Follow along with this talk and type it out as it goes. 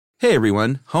Hey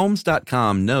everyone,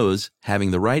 Homes.com knows having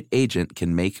the right agent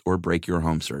can make or break your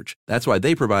home search. That's why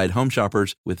they provide home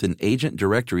shoppers with an agent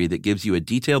directory that gives you a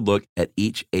detailed look at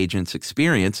each agent's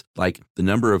experience, like the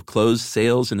number of closed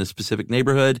sales in a specific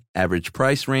neighborhood, average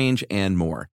price range, and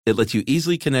more. It lets you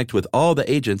easily connect with all the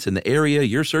agents in the area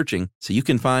you're searching so you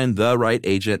can find the right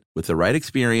agent with the right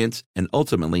experience and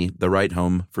ultimately the right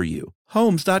home for you.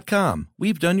 Homes.com.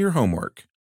 We've done your homework.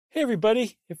 Hey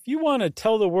everybody, if you want to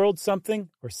tell the world something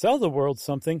or sell the world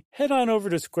something, head on over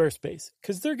to Squarespace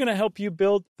because they're going to help you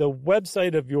build the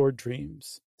website of your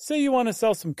dreams. Say you want to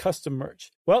sell some custom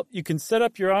merch. Well, you can set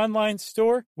up your online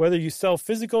store, whether you sell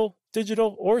physical,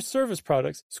 digital, or service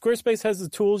products. Squarespace has the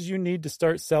tools you need to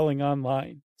start selling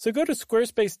online. So go to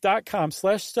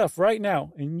squarespace.com/stuff right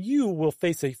now and you will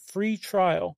face a free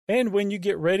trial. And when you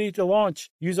get ready to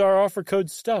launch, use our offer code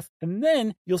STUFF and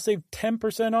then you'll save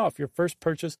 10% off your first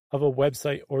purchase of a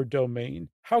website or domain.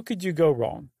 How could you go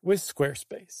wrong with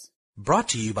Squarespace? Brought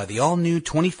to you by the all-new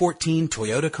 2014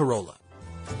 Toyota Corolla.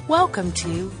 Welcome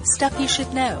to Stuff You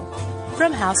Should Know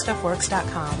from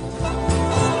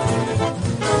HowStuffWorks.com.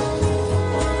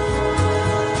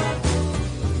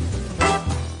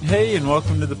 Hey, and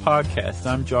welcome to the podcast.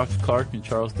 I'm Josh Clark, and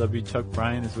Charles W. Chuck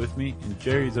Bryan is with me, and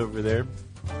Jerry's over there.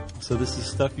 So this is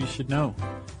Stuff You Should Know,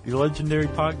 the legendary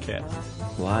podcast.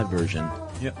 Live version.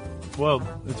 Yep.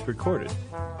 Well, it's recorded.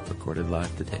 Recorded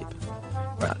live to tape.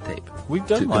 Not tape. We've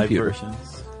done To live computer.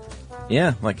 versions.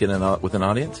 Yeah, like with an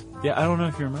audience? Yeah, I don't know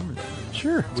if you remember that.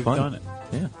 Sure. We've done it.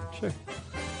 Yeah.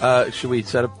 Sure. Should we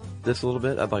set up this a little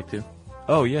bit? I'd like to.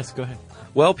 Oh, yes, go ahead.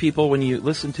 Well, people, when you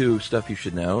listen to Stuff You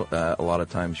Should Know, a lot of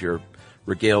times you're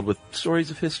regaled with stories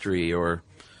of history or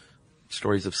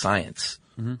stories of science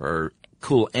or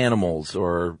cool animals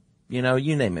or, you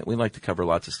name it. We like to cover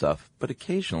lots of stuff. But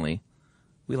occasionally,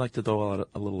 we like to throw out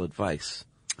a little advice.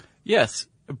 Yes,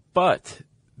 but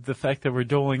the fact that we're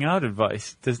doling out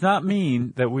advice does not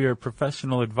mean that we are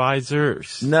professional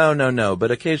advisors. No.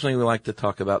 But occasionally we like to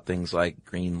talk about things like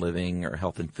green living or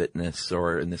health and fitness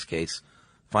or, in this case,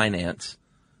 finance.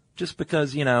 Just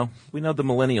because, we know the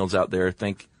millennials out there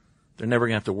think they're never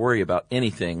going to have to worry about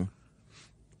anything,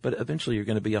 but eventually you're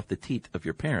going to be off the teat of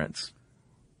your parents,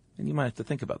 and you might have to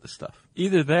think about this stuff.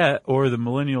 Either that or the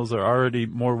millennials are already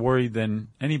more worried than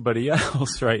anybody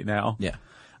else right now. Yeah.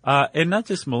 And not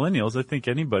just millennials. I think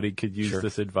anybody could use Sure.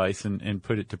 this advice and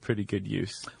put it to pretty good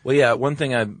use. Well, yeah, one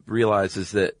thing I realized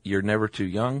is that you're never too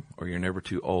young or you're never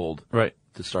too old Right.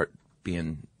 to start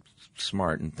being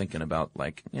smart and thinking about,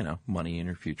 money in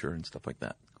your future and stuff like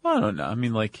that. Well, I don't know. I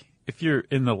mean, if you're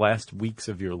in the last weeks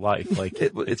of your life,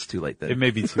 It's too late then. it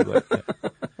may be too late.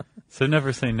 So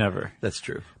never say never. That's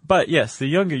true. But yes, the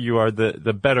younger you are,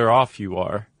 the better off you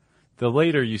are. The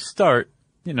later you start,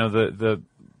 the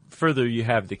further you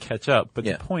have to catch up. But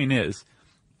Yeah. the point is,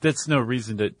 that's no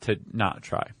reason to not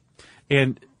try.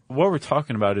 And what we're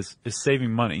talking about is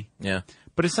saving money. Yeah.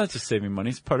 But it's not just saving money.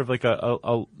 It's part of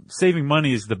a saving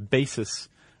money is the basis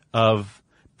of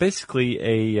basically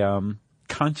a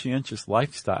conscientious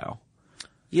lifestyle.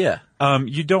 Yeah.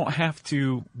 You don't have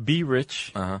to be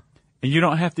rich, and you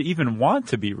don't have to even want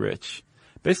to be rich.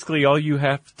 Basically, all you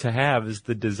have to have is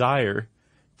the desire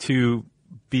to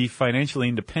be financially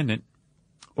independent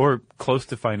or close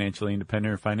to financially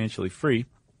independent or financially free.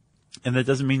 And that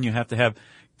doesn't mean you have to have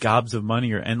gobs of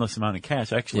money or endless amount of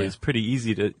cash. Actually, Yeah. It's pretty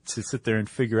easy to sit there and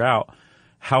figure out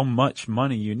how much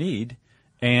money you need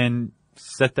and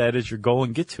set that as your goal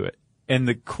and get to it. And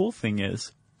the cool thing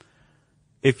is,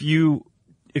 if you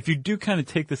do kind of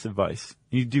take this advice,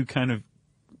 you do kind of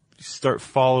start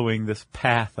following this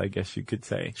path, I guess you could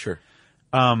say. Sure.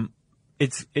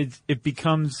 It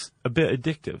becomes a bit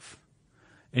addictive.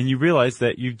 And you realize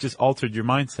that you've just altered your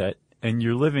mindset and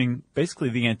you're living basically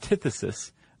the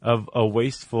antithesis of a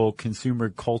wasteful consumer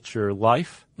culture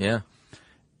life Yeah.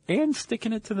 and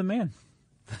sticking it to the man.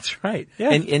 That's right.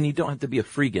 Yeah. And you don't have to be a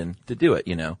freegan to do it,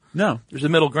 No. There's a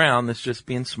middle ground that's just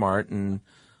being smart and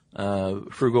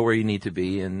frugal where you need to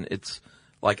be. And it's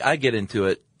like I get into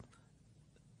it.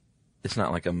 It's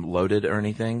not like I'm loaded or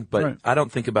anything, but Right. I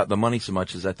don't think about the money so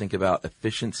much as I think about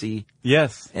efficiency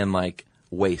Yes. and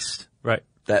waste. Right.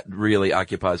 That really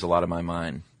occupies a lot of my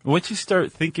mind. Once you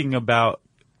start thinking about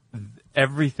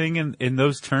everything in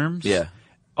those terms, Yeah.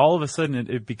 all of a sudden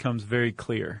it becomes very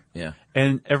clear. Yeah.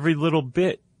 And every little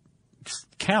bit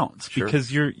counts Sure.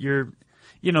 because you're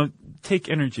take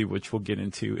energy, which we'll get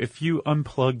into. If you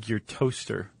unplug your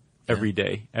toaster every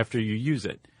day after you use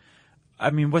it, I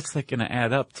mean, what's that going to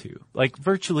add up to?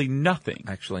 Virtually nothing.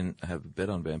 Actually, I have a bit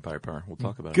on Vampire Power. We'll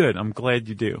talk about it. Good. I'm glad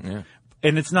you do. Yeah.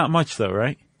 And it's not much though,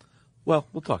 right? Well,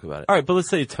 we'll talk about it. All right, but let's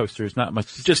say a toaster is not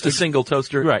much. Just a single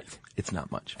toaster? Right. It's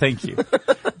not much. Thank you.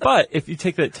 But if you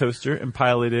take that toaster and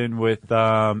pile it in with,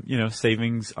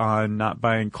 savings on not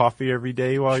buying coffee every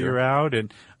day while Sure. you're out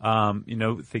and,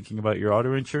 thinking about your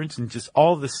auto insurance and just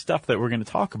all the stuff that we're going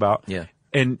to talk about. Yeah.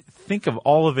 And think of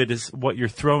all of it as what you're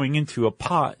throwing into a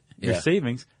pot, your Yeah.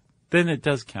 savings, then it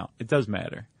does count. It does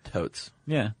matter. Totes.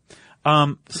 Yeah.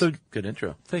 So Good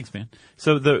intro. thanks, man.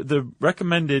 So the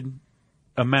recommended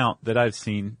amount that I've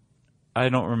seen, I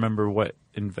don't remember what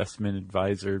investment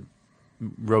advisor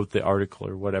wrote the article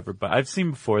or whatever, but I've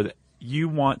seen before that you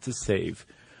want to save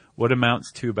what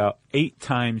amounts to about 8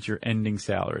 times your ending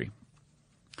salary.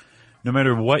 No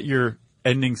matter what your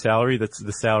ending salary, that's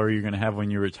the salary you're going to have when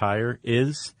you retire,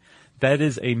 that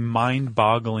is a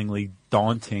mind-bogglingly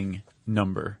daunting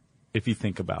number if you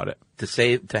think about it.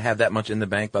 To have that much in the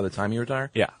bank by the time you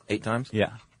retire? Yeah. 8 times?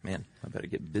 Yeah. Man, I better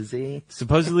get busy.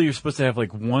 Supposedly you're supposed to have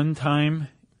like one time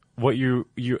what you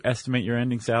estimate your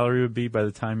ending salary would be by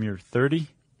the time you're 30,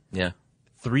 Yeah.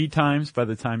 3 times by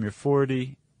the time you're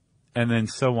 40, and then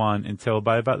so on until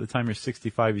by about the time you're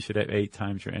 65, you should have 8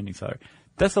 times your ending salary.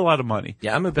 That's a lot of money.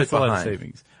 Yeah, I'm a bit That's a lot of behind.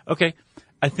 savings. Okay.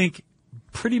 I think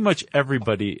pretty much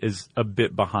everybody is a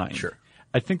bit behind. Sure.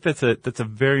 I think that's a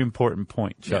very important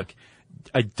point, Chuck.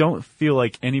 Yeah. I don't feel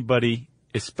like anybody,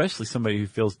 especially somebody who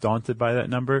feels daunted by that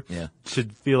number, Yeah.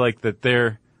 should feel like that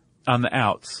they're on the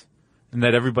outs and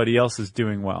that everybody else is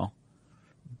doing well.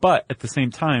 But at the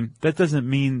same time, that doesn't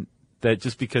mean that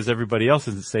just because everybody else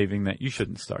isn't saving that you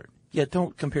shouldn't start. Yeah,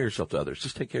 don't compare yourself to others.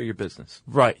 Just take care of your business.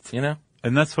 Right. You know?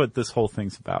 And that's what this whole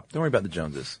thing's about. Don't worry about the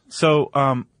Joneses. So,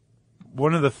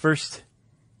 one of the first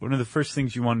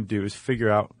things you want to do is figure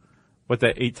out what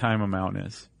that 8-time amount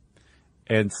is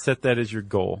and set that as your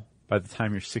goal by the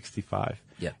time you're 65.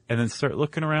 Yeah. And then start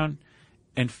looking around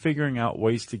and figuring out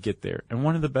ways to get there. And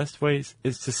one of the best ways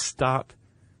is to stop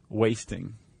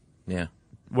wasting. Yeah.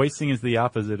 Wasting is the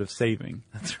opposite of saving.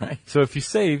 That's right. So if you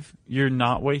save, you're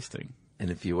not wasting. And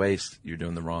if you waste, you're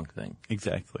doing the wrong thing.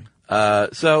 Exactly.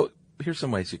 So here's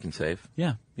some ways you can save.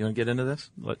 Yeah. You want to get into this?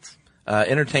 Let's.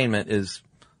 Entertainment is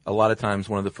a lot of times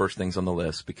one of the first things on the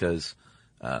list because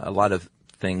a lot of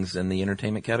things in the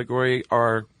entertainment category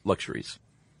are luxuries,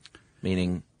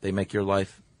 meaning they make your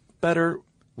life better,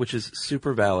 which is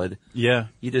super valid. Yeah.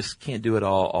 You just can't do it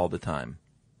all the time.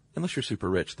 Unless you're super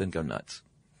rich, then go nuts.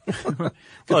 Good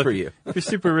Well, for you. If you're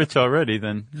super rich already,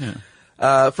 then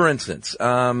yeah. For instance,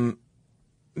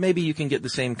 maybe you can get the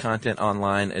same content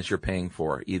online as you're paying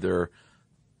for, either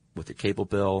with a cable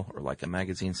bill or like a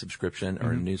magazine subscription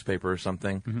or a newspaper or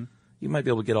something. Mm-hmm. You might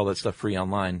be able to get all that stuff free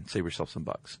online, save yourself some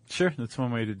bucks. Sure, that's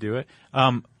one way to do it.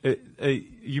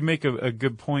 You make a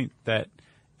good point that,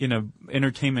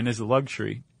 entertainment is a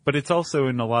luxury, but it's also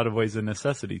in a lot of ways a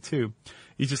necessity too.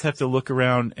 You just have to look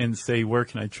around and say, where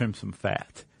can I trim some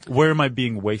fat? Where am I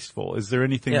being wasteful? Is there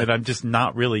anything that I'm just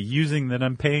not really using that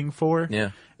I'm paying for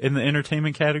in the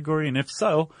entertainment category? And if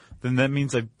so, then that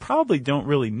means I probably don't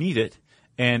really need it,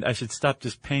 and I should stop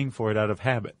just paying for it out of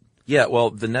habit. Yeah,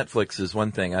 well, the Netflix is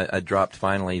one thing. I dropped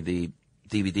finally the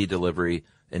DVD delivery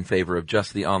in favor of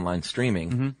just the online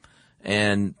streaming. Mm-hmm.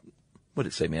 And what did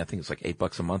it say me? I think it's like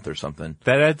 $8 a month or something.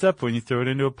 That adds up when you throw it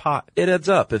into a pot. It adds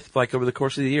up. If like over the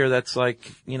course of the year, that's like,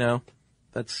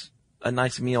 that's a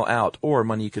nice meal out or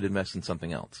money you could invest in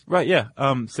something else. Right, yeah.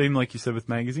 Same like you said with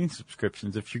magazine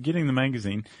subscriptions. If you're getting the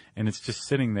magazine and it's just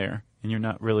sitting there and you're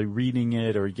not really reading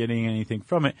it or getting anything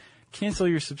from it, cancel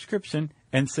your subscription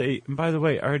and say, by the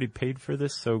way, I already paid for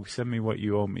this, so send me what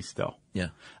you owe me still. Yeah.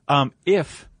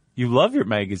 If you love your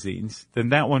magazines, then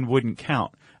that one wouldn't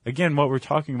count. Again, what we're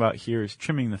talking about here is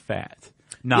trimming the fat,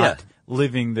 not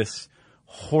living this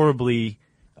horribly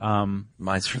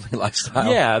miserly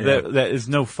lifestyle. That is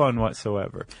no fun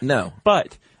whatsoever. No.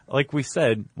 But like we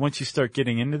said, once you start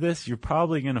getting into this, you're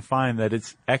probably going to find that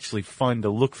it's actually fun to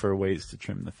look for ways to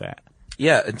trim the fat.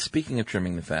 Yeah, and speaking of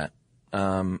trimming the fat,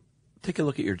 take a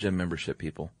look at your gym membership,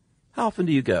 people. How often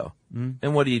do you go? Mm.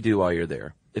 And what do you do while you're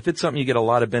there? If it's something you get a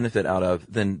lot of benefit out of,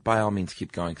 then by all means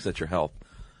keep going because that's your health.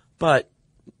 But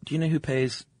do you know who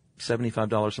pays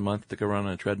 $75 a month to go run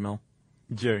on a treadmill?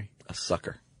 Jerry. A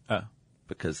sucker. Oh.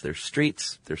 Because there's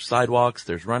streets, there's sidewalks,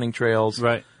 there's running trails.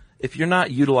 Right. If you're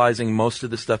not utilizing most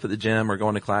of the stuff at the gym or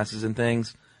going to classes and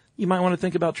things, you might want to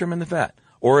think about trimming the fat.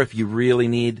 Or if you really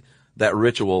need that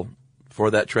ritual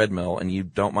for that treadmill and you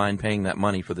don't mind paying that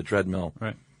money for the treadmill,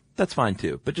 right, that's fine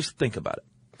too. But just think about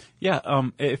it. Yeah.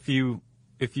 If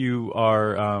you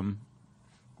are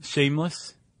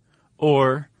shameless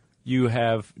or you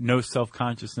have no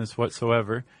self-consciousness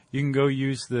whatsoever, you can go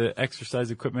use the exercise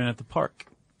equipment at the park.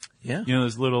 Yeah. You know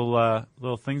those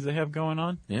little things they have going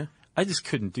on? Yeah. I just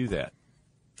couldn't do that.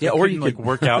 Yeah, I or you couldn't, could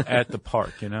work out at the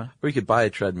park, you know? Or you could buy a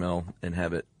treadmill and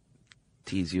have it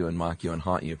tease you and mock you and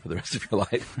haunt you for the rest of your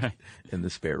life Right. in the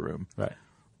spare room. Right.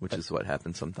 Which is what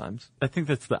happens sometimes. I think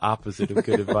that's the opposite of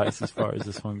good advice as far as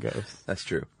this one goes. That's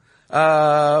true.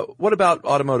 What about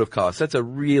automotive costs? That's a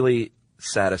really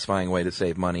satisfying way to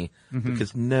save money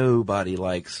because nobody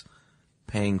likes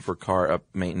paying for car up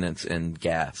maintenance and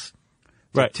gas.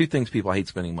 Right. Two things people hate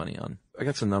spending money on. I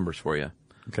got some numbers for you.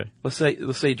 Okay. Let's say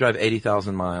you drive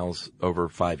 80,000 miles over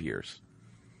 5 years.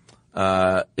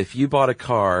 If you bought a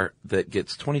car that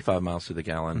gets 25 miles to the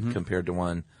gallon compared to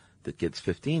one that gets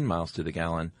 15 miles to the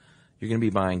gallon, you're going to be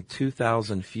buying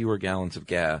 2,000 fewer gallons of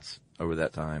gas over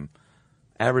that time.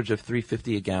 Average of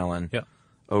 $3.50 a gallon. Yeah.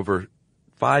 Over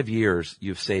 5 years,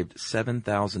 you've saved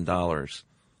 $7,000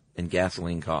 in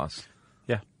gasoline costs.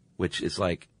 Yeah. Which is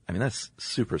that's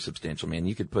super substantial, man.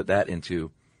 You could put that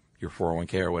into your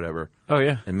 401k or whatever. Oh,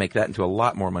 yeah. And make that into a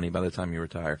lot more money by the time you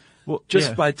retire. Well,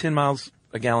 just by 10 miles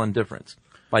a gallon difference.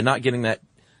 By not getting that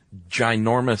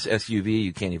ginormous SUV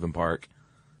you can't even park.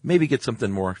 Maybe get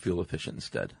something more fuel efficient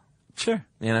instead. Sure.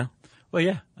 You know? Well,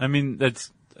 yeah. I mean,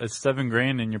 that's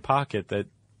 $7,000 in your pocket that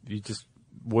you just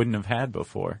wouldn't have had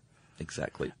before.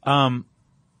 Exactly.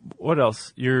 What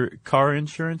else? Your car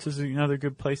insurance is another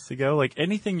good place to go. Like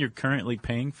anything you're currently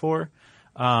paying for,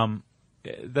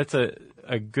 that's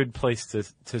a good place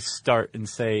to start and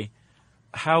say,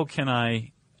 how can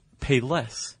I pay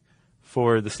less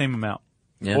for the same amount?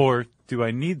 Yeah. Or do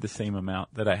I need the same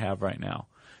amount that I have right now?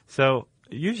 So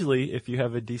usually if you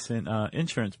have a decent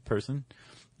insurance person,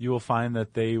 you will find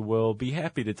that they will be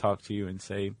happy to talk to you and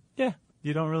say, yeah,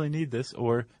 you don't really need this.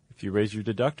 Or if you raise your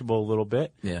deductible a little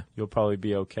bit, Yeah. you'll probably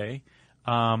be okay.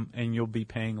 And you'll be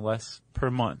paying less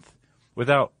per month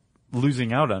without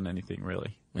losing out on anything,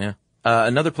 really. Yeah.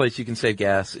 Another place you can save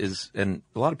gas is, and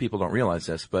a lot of people don't realize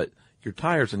this, but your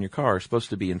tires in your car are supposed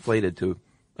to be inflated to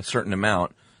a certain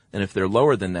amount. And if they're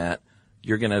lower than that,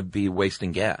 you're going to be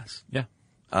wasting gas. Yeah.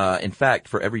 In fact,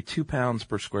 for every 2 pounds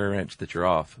per square inch that you're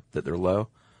off, that they're low,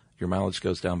 your mileage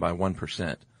goes down by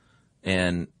 1%.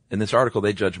 And in this article,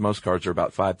 they judge most cars are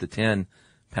about 5 to 10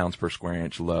 pounds per square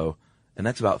inch low. And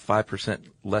that's about 5%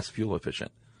 less fuel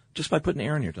efficient just by putting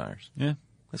air in your tires. Yeah.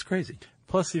 That's crazy.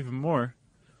 Plus, even more,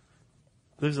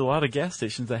 there's a lot of gas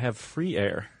stations that have free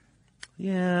air.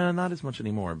 Yeah, not as much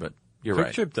anymore, but you're right.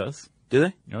 Quick Trip does. Do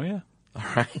they? Oh, yeah. All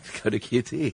right, go to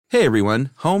QT. Hey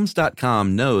everyone,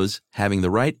 Homes.com knows having the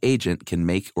right agent can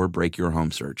make or break your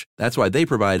home search. That's why they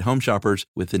provide home shoppers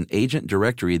with an agent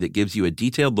directory that gives you a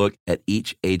detailed look at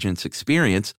each agent's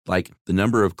experience, like the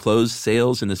number of closed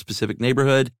sales in a specific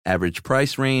neighborhood, average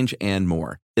price range, and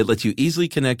more. It lets you easily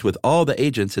connect with all the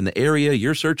agents in the area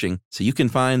you're searching so you can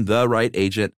find the right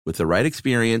agent with the right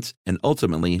experience and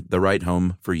ultimately the right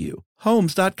home for you.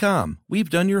 Homes.com. We've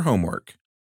done your homework.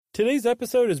 Today's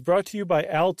episode is brought to you by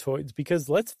Altoids because,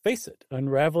 let's face it,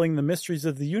 unraveling the mysteries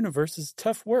of the universe is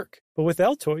tough work. But with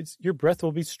Altoids, your breath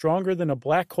will be stronger than a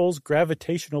black hole's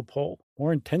gravitational pull,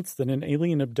 more intense than an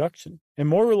alien abduction, and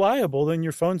more reliable than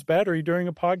your phone's battery during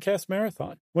a podcast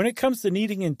marathon. When it comes to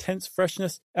needing intense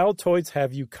freshness, Altoids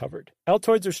have you covered.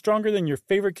 Altoids are stronger than your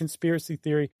favorite conspiracy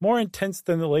theory, more intense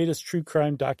than the latest true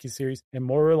crime docuseries, and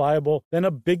more reliable than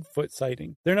a Bigfoot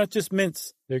sighting. They're not just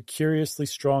mints, they're curiously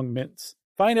strong mints.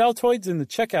 Find Altoids in the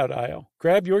checkout aisle.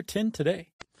 Grab your tin today.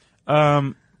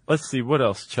 Let's see. What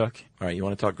else, Chuck? All right, you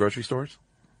want to talk grocery stores?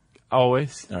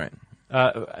 Always. All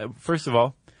right. First of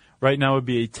all, right now would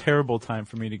be a terrible time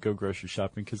for me to go grocery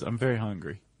shopping because I'm very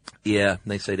hungry. Yeah,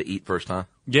 they say to eat first, huh?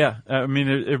 Yeah. I mean,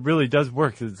 it really does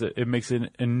work. It makes an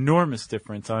enormous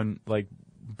difference on, like,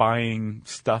 buying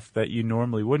stuff that you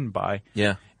normally wouldn't buy.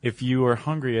 Yeah. If you are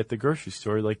hungry at the grocery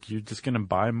store, like, you're just going to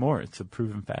buy more. It's a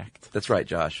proven fact. That's right,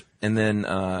 Josh. And then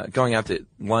going out to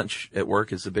lunch at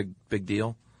work is a big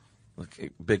deal, like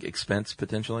a big expense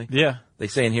potentially. Yeah. They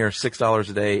say in here $6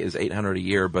 a day is $800 a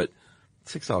year, but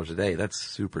 $6 a day, that's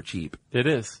super cheap. It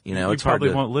is. You know, you it's hard probably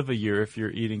to... won't live a year if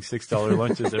you're eating $6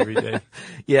 lunches every day.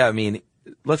 Yeah, I mean,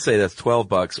 let's say that's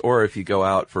 $12, or if you go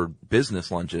out for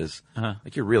business lunches,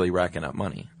 like you're really racking up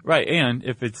money. Right, and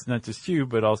if it's not just you,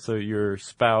 but also your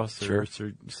spouse or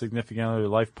significant other,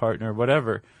 life partner,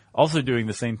 whatever, also doing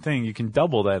the same thing, you can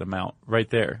double that amount right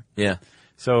there. Yeah.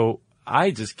 So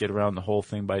I just get around the whole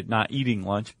thing by not eating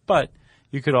lunch, but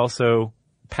you could also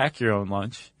pack your own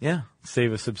lunch. Yeah.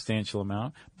 Save a substantial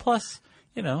amount. Plus,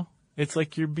 you know, it's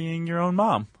like you're being your own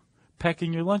mom,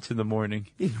 packing your lunch in the morning.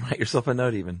 You can write yourself a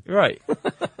note even. Right.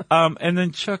 And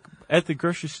then, Chuck, at the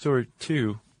grocery store,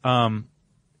 too,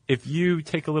 if you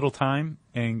take a little time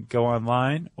and go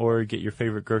online or get your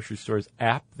favorite grocery store's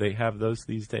app, they have those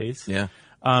these days. Yeah.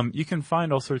 You can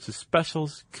find all sorts of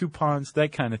specials, coupons,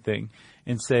 that kind of thing,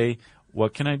 and say,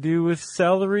 what can I do with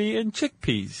celery and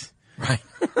chickpeas? Right.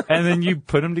 And then you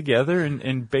put them together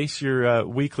and base your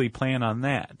weekly plan on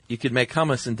that. You could make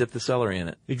hummus and dip the celery in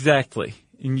it. Exactly.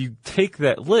 And you take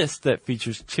that list that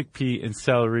features chickpea and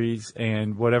celeries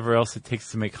and whatever else it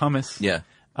takes to make hummus. Yeah.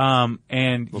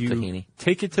 And you tahini.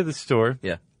 take it to the store.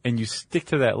 Yeah. And you stick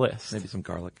to that list. Maybe some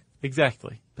garlic,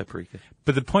 Exactly. paprika.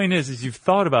 But the point is you've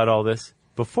thought about all this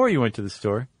before you went to the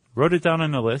store, wrote it down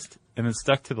on a list, and then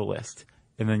stuck to the list.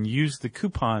 And then used the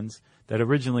coupons that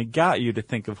originally got you to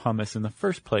think of hummus in the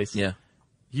first place. Yeah.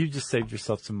 You just saved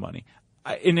yourself some money.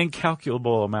 An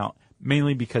incalculable amount,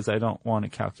 mainly because I don't want to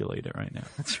calculate it right now.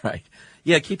 That's right.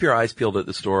 Yeah, keep your eyes peeled at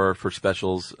the store for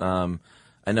specials.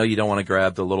 I know you don't want to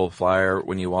grab the little flyer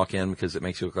when you walk in because it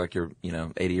makes you look like you're,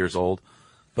 80 years old.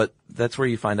 But that's where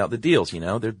you find out the deals,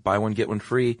 They're buy one, get one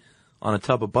free on a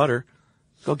tub of butter.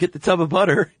 Go get the tub of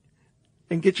butter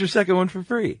and get your second one for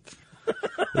free.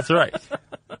 That's right. You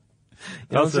know what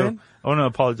I'm Also, saying? I want to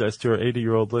apologize to our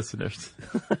 80-year-old listeners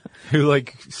who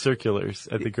like circulars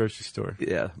at the grocery store.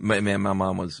 Yeah. My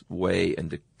mom was way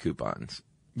into coupons.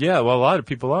 Yeah, well, a lot of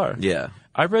people are. Yeah.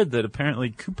 I read that apparently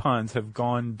coupons have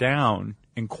gone down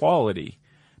in quality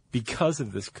because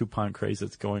of this coupon craze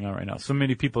that's going on right now. So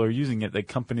many people are using it that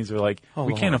companies are like,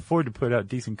 we can't afford to put out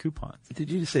decent coupons. Did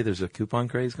you just say there's a coupon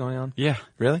craze going on? Yeah.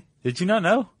 Really? Did you not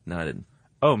know? No, I didn't.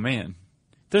 Oh, man.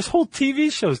 There's whole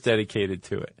TV shows dedicated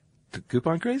to it.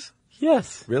 Coupon craze?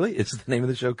 Yes. Really? Is the name of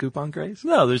the show Coupon Craze?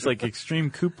 No, there's like extreme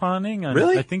couponing on,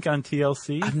 Really? I think on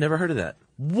TLC. I've never heard of that.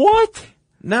 What?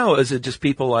 No, is it just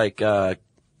people like,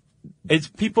 It's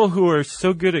people who are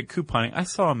so good at couponing. I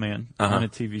saw a man Uh-huh. on a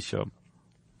TV show.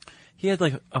 He had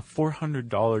like a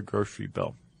 $400 grocery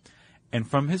bill. And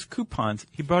from his coupons,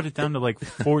 he brought it down to like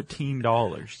 $14.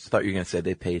 I thought you were going to say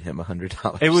they paid him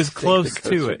 $100. It was to take close the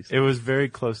to it. groceries. It was very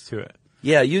close to it.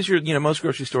 Yeah, use your, most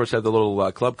grocery stores have the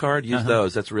little club card. Use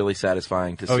those. That's really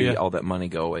satisfying to see yeah. all that money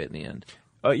go away in the end.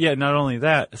 Yeah, not only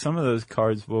that, some of those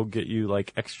cards will get you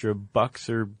like extra bucks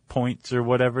or points or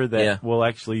whatever that will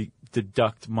actually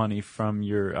deduct money from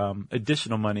your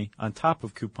additional money on top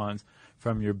of coupons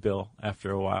from your bill after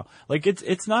a while. Like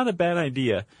it's not a bad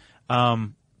idea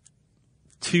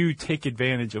to take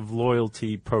advantage of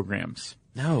loyalty programs.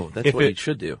 No, that's what you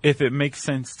should do. If it makes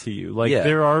sense to you. Like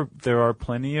there are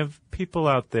plenty of people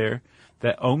out there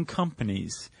that own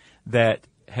companies that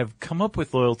have come up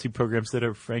with loyalty programs that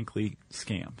are frankly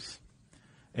scams.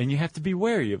 And you have to be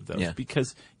wary of those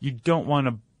because you don't want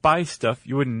to buy stuff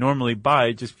you wouldn't normally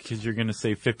buy just because you're going to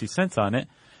save 50 cents on it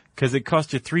because it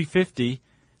cost you $3.50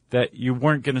 that you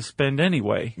weren't going to spend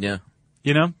anyway. Yeah.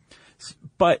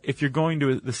 But if you're going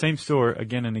to the same store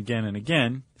again and again and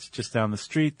again, it's just down the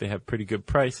street, they have pretty good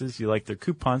prices, you like their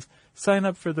coupons, sign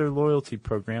up for their loyalty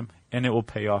program, and it will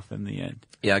pay off in the end.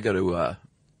 Yeah, I go to a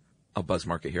Buzz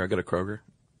Market here. I go to Kroger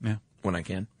when I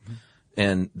can. Mm-hmm.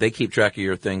 And they keep track of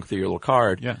your thing through your little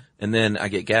card. Yeah. And then I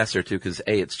get gas there, too, because,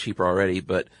 A, it's cheaper already,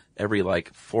 but every,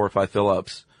 4 or 5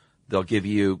 fill-ups, they'll give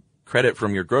you credit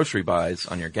from your grocery buys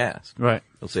on your gas. Right.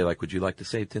 They'll say, would you like to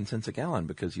save 10 cents a gallon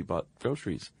because you bought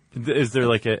groceries? Is there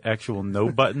an actual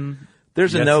no button?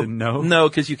 There's yes a no. And no? No,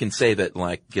 because you can save it, give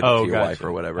it to your gotcha. wife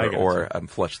or whatever, or I'm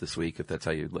flush this week if that's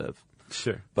how you live.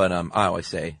 Sure. But I always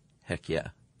say, heck yeah.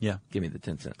 Yeah. Give me the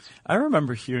 10 cents. I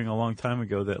remember hearing a long time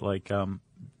ago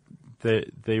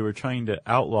that they were trying to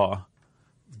outlaw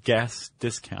gas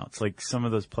discounts. Like some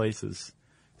of those places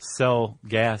sell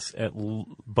gas at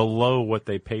below what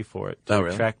they pay for it to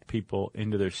attract people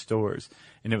into their stores.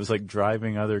 And it was like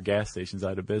driving other gas stations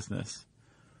out of business.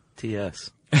 TS.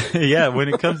 Yeah, when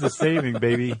it comes to saving,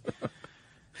 baby,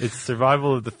 it's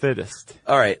survival of the fittest.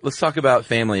 All right, let's talk about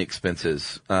family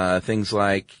expenses. Things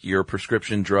like your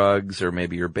prescription drugs or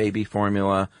maybe your baby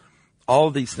formula. All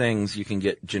of these things you can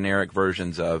get generic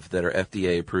versions of that are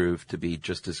FDA approved to be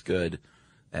just as good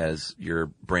as your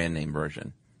brand name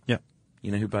version. Yeah.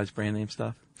 You know who buys brand name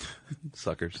stuff?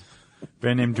 Suckers.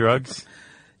 Brand name drugs?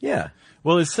 Yeah.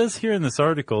 Well, it says here in this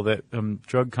article that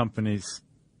drug companies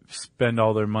spend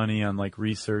all their money on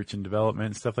research and development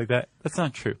and stuff like that. That's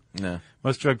not true. No.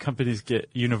 Most drug companies get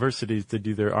universities to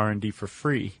do their R&D for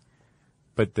free,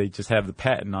 but they just have the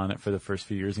patent on it for the first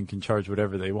few years and can charge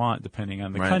whatever they want depending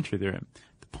on the country they're in.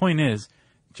 The point is,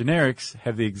 generics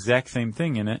have the exact same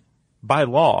thing in it by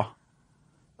law.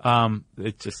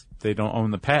 They don't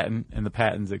own the patent and the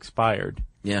patent's expired.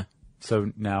 Yeah.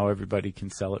 So now everybody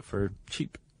can sell it for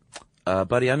cheap.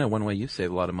 Buddy, I know one way you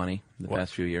save a lot of money in the What?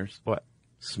 past few years. What?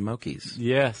 Smokies.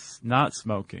 Yes, not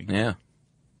smoking. Yeah.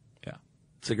 Yeah.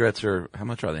 Cigarettes how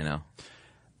much are they now?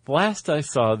 Last I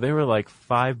saw, they were like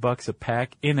 $5 a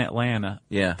pack in Atlanta.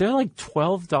 Yeah. They're like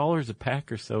 $12 a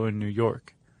pack or so in New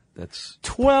York. That's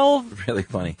 $12 really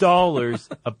funny.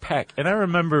 a pack. And I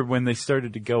remember when they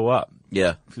started to go up.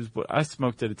 Yeah. Because I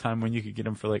smoked at a time when you could get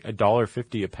them for like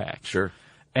 $1.50 a pack. Sure.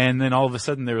 And then all of a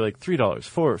sudden they were like $3, $4,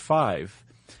 $5.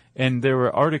 And there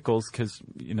were articles because,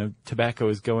 tobacco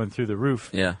is going through the roof.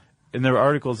 Yeah. And there were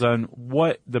articles on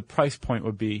what the price point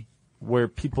would be where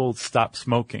people stop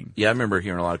smoking. Yeah, I remember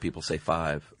hearing a lot of people say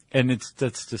 5. And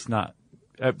that's just not.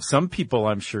 Some people,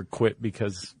 I'm sure, quit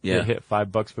because they hit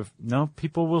 $5. But no,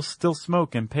 people will still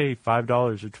smoke and pay $5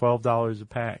 or $12 a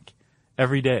pack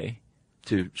every day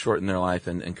to shorten their life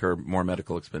and incur more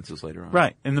medical expenses later on.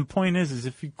 Right. And the point is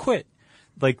if you quit,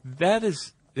 like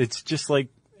it's just like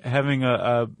having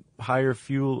a higher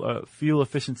fuel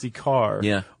efficiency car.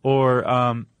 Yeah.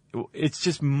 Or it's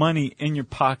just money in your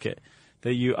pocket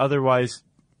that you otherwise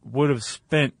would have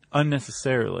spent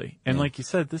unnecessarily. And like you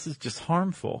said, this is just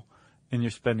harmful, and you're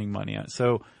spending money on it.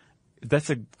 So that's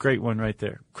a great one right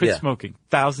there. Quit smoking.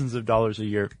 Thousands of dollars a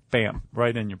year. Bam.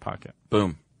 Right in your pocket.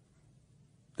 Boom.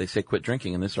 They say quit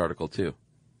drinking in this article, too.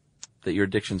 That your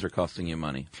addictions are costing you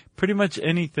money. Pretty much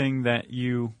anything that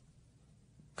you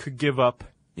could give up.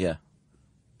 Yeah.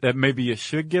 That maybe you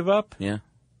should give up. Yeah.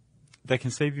 That can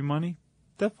save you money.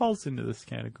 That falls into this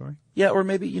category. Yeah, or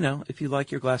maybe, if you like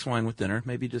your glass of wine with dinner,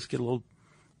 maybe just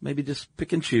maybe just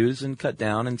pick and choose and cut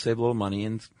down and save a little money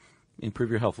and improve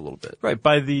your health a little bit. Right,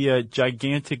 buy the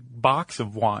gigantic box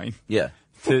of wine. Yeah.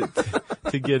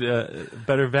 to get a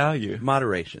better value.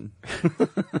 Moderation.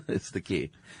 It's the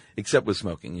key. Except with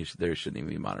smoking. There shouldn't even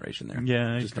be moderation there.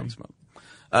 Yeah, just don't smoke.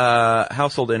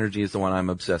 Household energy is the one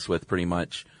I'm obsessed with pretty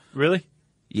much. Really?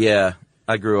 Yeah.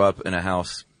 I grew up in a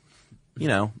house,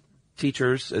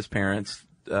 teachers as parents,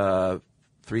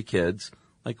 3 kids,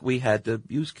 like we had to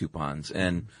use coupons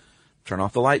and turn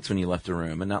off the lights when you left a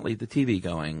room and not leave the TV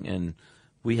going. And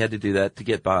we had to do that to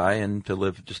get by and to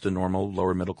live just a normal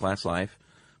lower middle class life.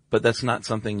 But that's not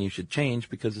something you should change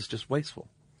because it's just wasteful.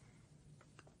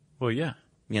 Well, yeah.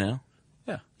 Yeah.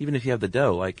 Even if you have the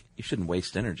dough, you shouldn't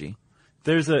waste energy.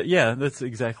 That's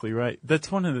exactly right.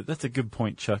 That's a good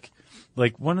point, Chuck.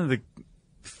 One of the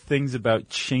things about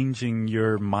changing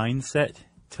your mindset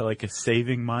to a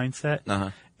saving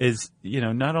mindset is,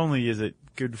 not only is it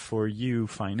good for you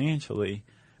financially,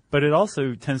 but it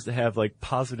also tends to have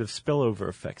positive spillover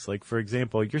effects. For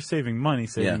example, you're saving money,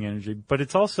 saving energy, but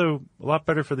it's also a lot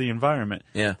better for the environment.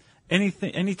 Yeah.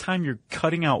 Anytime you're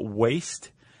cutting out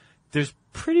waste, there's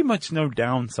pretty much no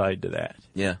downside to that.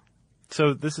 Yeah.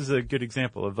 So this is a good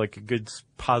example of a good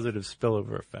positive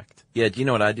spillover effect. Yeah. Do you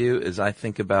know what I do is I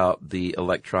think about the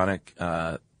electronic,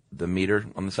 the meter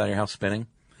on the side of your house spinning.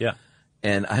 Yeah.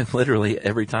 And I literally,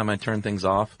 every time I turn things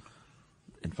off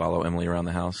and follow Emily around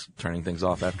the house, turning things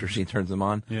off after she turns them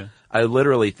on, I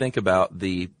literally think about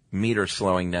the meter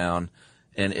slowing down,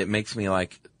 and it makes me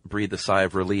breathe a sigh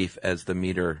of relief as the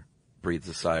meter breathes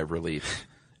a sigh of relief.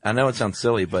 I know it sounds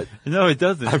silly, but no, it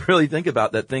doesn't. I really think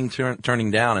about that thing turning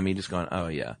down and me just going, oh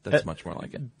yeah, that's much more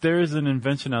like it. There is an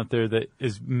invention out there that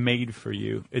is made for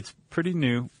you. It's pretty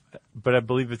new, but I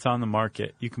believe it's on the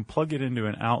market. You can plug it into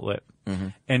an outlet,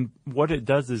 and what it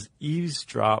does is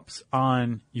eavesdrops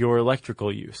on your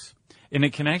electrical use, and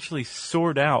it can actually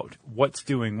sort out what's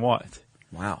doing what.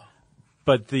 Wow.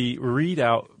 But the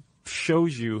readout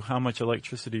shows you how much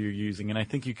electricity you're using, and I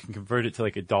think you can convert it to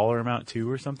a dollar amount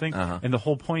too or something. And the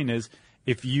whole point is,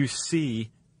 if you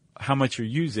see how much you're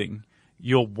using,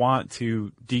 you'll want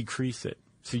to decrease it.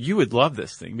 So you would love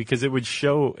this thing because it would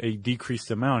show a decreased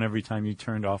amount every time you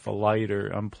turned off a light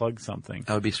or unplugged something.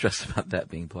 I would be stressed about that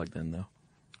being plugged in though.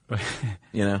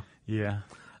 Yeah.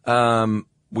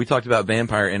 We talked about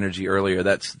vampire energy earlier.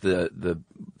 That's the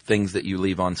things that you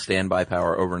leave on standby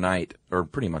power overnight or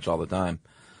pretty much all the time.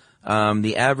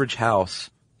 The average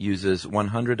house uses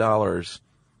 $100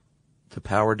 to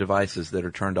power devices that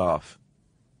are turned off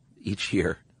each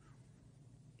year.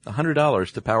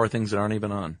 $100 to power things that aren't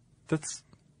even on. That's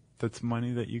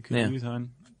money that you could use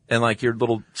on. And your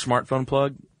little smartphone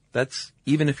plug, that's,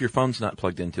 even if your phone's not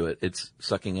plugged into it, it's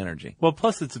sucking energy. Well,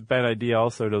 plus it's a bad idea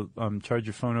also to charge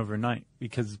your phone overnight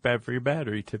because it's bad for your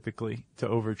battery typically to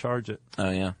overcharge it.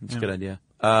 Oh yeah, that's a good idea.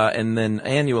 And then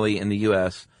annually in the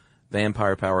U.S.,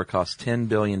 vampire power costs $10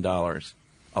 billion all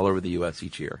over the U.S.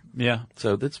 each year. Yeah.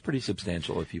 So that's pretty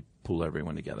substantial if you pull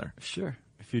everyone together. Sure.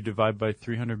 If you divide by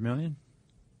 300 million,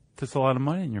 that's a lot of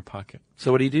money in your pocket.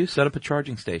 So what do you do? Set up a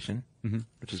charging station,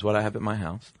 which is what I have at my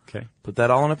house. Okay. Put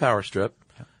that all on a power strip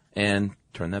and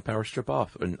turn that power strip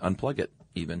off and unplug it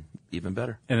even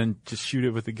better. And then just shoot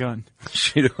it with a gun.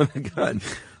 Shoot it with a gun.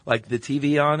 Like the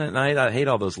TV on at night, I hate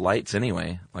all those lights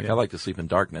anyway. Like I like to sleep in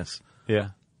darkness. Yeah.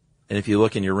 And if you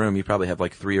look in your room, you probably have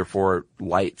like 3 or 4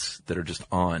 lights that are just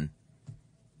on.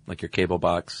 Like your cable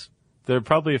box. They're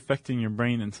probably affecting your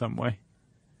brain in some way.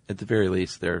 At the very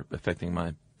least, they're affecting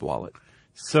my wallet.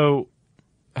 So,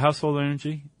 household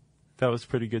energy, that was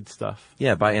pretty good stuff.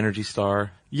 Yeah, buy Energy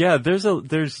Star. Yeah, there's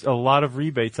a lot of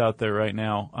rebates out there right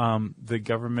now. The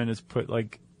government has put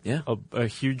a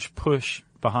huge push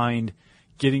behind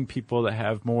getting people to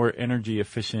have more energy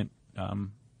efficient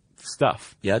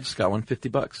stuff. Yeah, I just got one,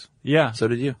 $50. Yeah. So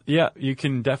did you? Yeah, you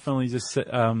can definitely just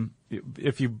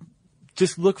if you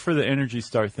just look for the Energy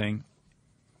Star thing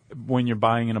when you're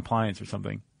buying an appliance or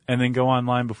something, and then go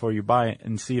online before you buy it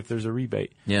and see if there's a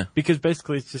rebate. Yeah. Because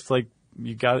basically it's just like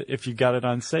if you got it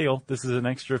on sale, this is an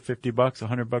extra $50,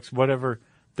 $100, whatever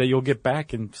that you'll get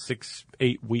back in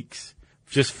 6-8 weeks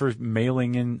just for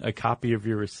mailing in a copy of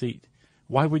your receipt.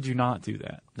 Why would you not do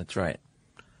that? That's right.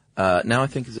 Now I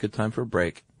think it's a good time for a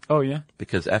break. Oh, yeah?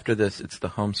 Because after this, it's the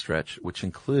home stretch, which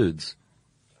includes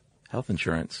health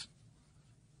insurance,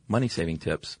 money-saving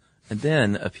tips, and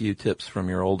then a few tips from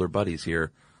your older buddies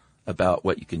here about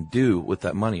what you can do with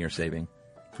that money you're saving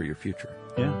for your future.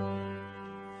 Yeah.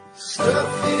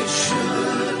 Stuff you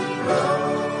should know.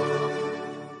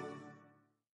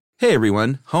 Hey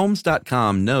everyone,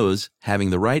 Homes.com knows having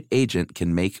the right agent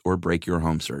can make or break your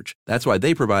home search. That's why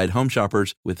they provide home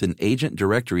shoppers with an agent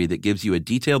directory that gives you a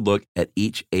detailed look at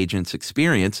each agent's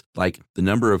experience, like the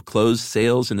number of closed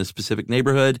sales in a specific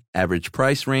neighborhood, average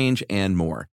price range, and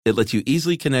more. It lets you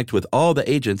easily connect with all the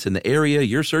agents in the area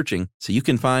you're searching so you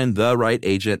can find the right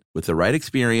agent with the right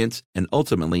experience and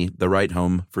ultimately the right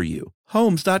home for you.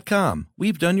 Homes.com.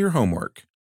 We've done your homework.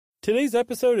 Today's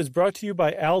episode is brought to you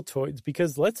by Altoids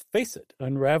because, let's face it,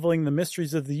 unraveling the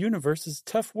mysteries of the universe is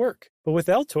tough work. But with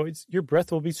Altoids, your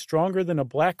breath will be stronger than a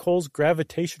black hole's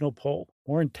gravitational pull,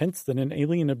 more intense than an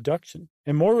alien abduction,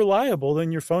 and more reliable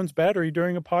than your phone's battery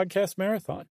during a podcast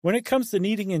marathon. When it comes to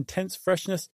needing intense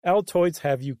freshness, Altoids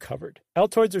have you covered.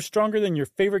 Altoids are stronger than your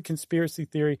favorite conspiracy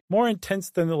theory, more intense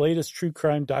than the latest true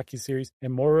crime docuseries,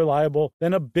 and more reliable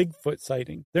than a Bigfoot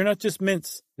sighting. They're not just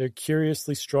mints, they're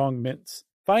curiously strong mints.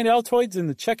 Find Altoids in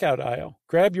the checkout aisle.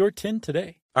 Grab your tin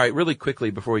today. All right, really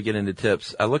quickly before we get into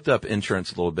tips, I looked up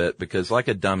insurance a little bit because like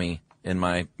a dummy in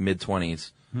my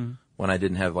mid-20s, when I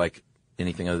didn't have like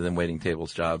anything other than waiting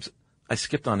tables jobs, I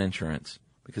skipped on insurance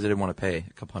because I didn't want to pay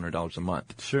a couple $100 a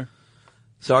month. Sure.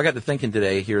 So I got to thinking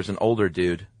today, here's an older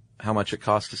dude, how much it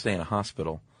costs to stay in a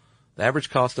hospital. The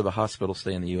average cost of a hospital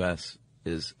stay in the U.S.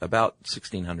 is about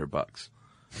 $1,600.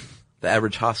 The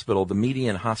average hospital, the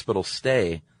median hospital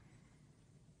stay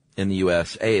in the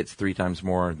U.S., it's 3 times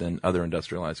more than other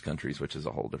industrialized countries, which is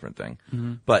a whole different thing.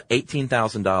 Mm-hmm. But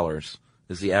 $18,000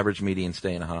 is the average median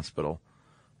stay in a hospital.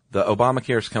 The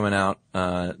Obamacare is coming out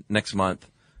next month,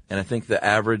 and I think the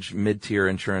average mid-tier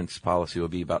insurance policy will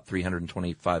be about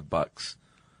 $325.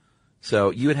 So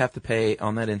you would have to pay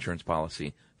on that insurance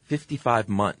policy 55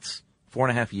 months,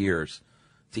 4.5 years,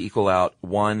 to equal out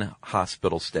one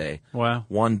hospital stay. Wow.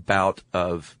 One bout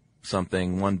of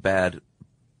something, one bad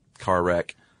car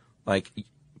wreck. Like,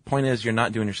 point is, you're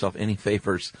not doing yourself any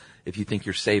favors if you think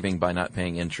you're saving by not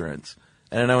paying insurance.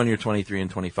 And I know when you're 23 and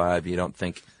 25, you don't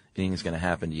think anything's going to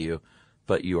happen to you,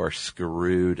 but you are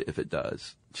screwed if it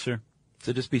does. Sure.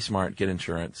 So just be smart, get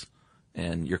insurance,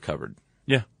 and you're covered.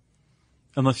 Yeah.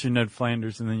 Unless you're Ned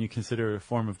Flanders, and then you consider it a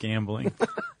form of gambling.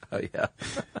 Oh, yeah.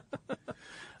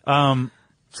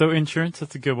 So insurance,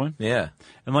 that's a good one. Yeah.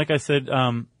 And like I said,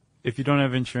 if you don't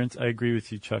have insurance, I agree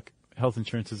with you, Chuck. Health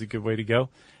insurance is a good way to go.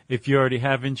 If you already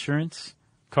have insurance,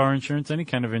 car insurance, any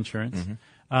kind of insurance,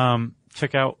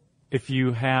 check out if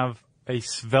you have a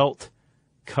svelte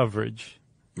coverage.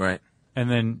 Right. And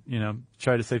then,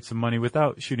 try to save some money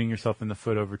without shooting yourself in the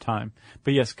foot over time.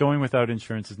 But yes, going without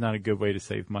insurance is not a good way to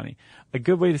save money. A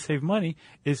good way to save money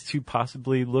is to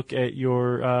possibly look at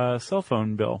your cell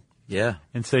phone bill. Yeah.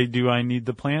 And say, do I need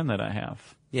the plan that I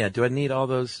have? Yeah. Do I need all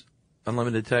those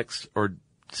unlimited texts, or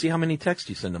see how many texts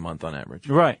you send a month on average?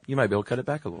 Right. You might be able to cut it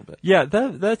back a little bit. Yeah,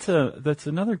 that's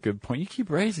another good point. You keep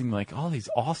raising like all these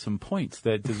awesome points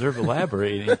that deserve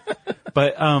elaborating.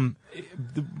 But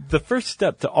the first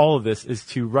step to all of this is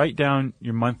to write down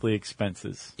your monthly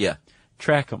expenses. Yeah.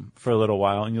 Track them for a little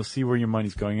while, and you'll see where your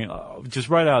money's going. Just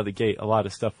right out of the gate, a lot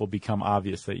of stuff will become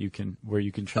obvious that you can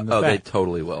trim the fat. They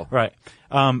totally will. Right.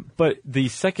 But the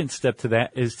second step to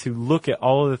that is to look at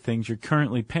all of the things you're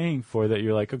currently paying for that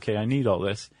you're like, okay, I need all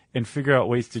this, and figure out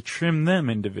ways to trim them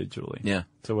individually. Yeah.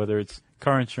 So whether it's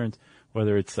car insurance,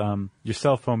 whether it's your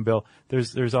cell phone bill,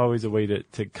 there's always a way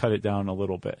to cut it down a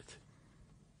little bit.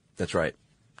 That's right.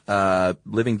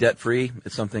 Living debt-free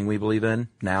is something we believe in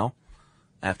now.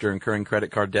 After incurring credit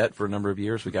card debt for a number of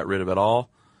years, we got rid of it all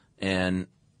and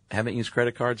haven't used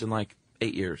credit cards in like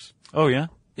 8 years. Oh, yeah?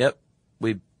 Yep.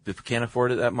 If we can't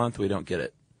afford it that month, we don't get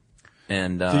it.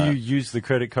 And do you use the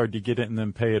credit card to get it and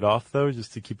then pay it off, though,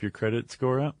 just to keep your credit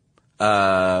score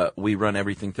up? We run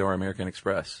everything through our American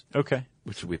Express. Okay.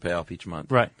 Which we pay off each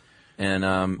month. Right. And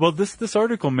well, this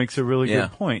article makes a really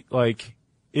good point. Like,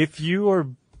 if you are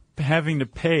having to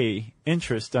pay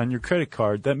interest on your credit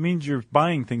card, that means you're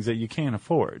buying things that you can't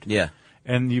afford. Yeah.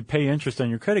 And you pay interest on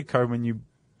your credit card when you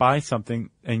buy something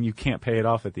and you can't pay it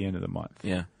off at the end of the month.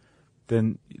 Yeah.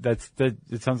 Then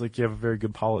it sounds like you have a very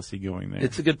good policy going there.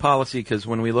 It's a good policy because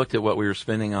when we looked at what we were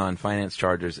spending on finance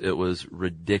charges, it was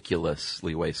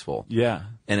ridiculously wasteful. Yeah.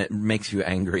 And it makes you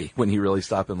angry when you really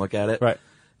stop and look at it. Right.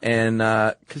 And,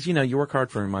 cause you work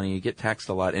hard for your money, you get taxed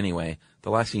a lot anyway. The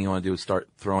last thing you want to do is start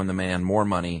throwing the man more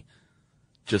money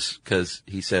just cause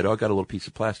he said, oh, I got a little piece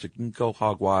of plastic. You can go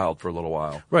hog wild for a little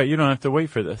while. Right. You don't have to wait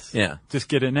for this. Yeah. Just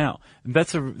get it now. And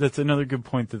that's another good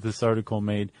point that this article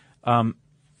made.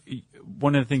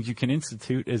 One of the things you can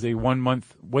institute is a 1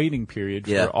 month waiting period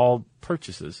for all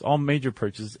purchases, all major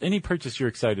purchases, any purchase you're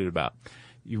excited about.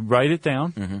 You write it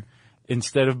down. Mm-hmm.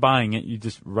 Instead of buying it, you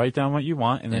just write down what you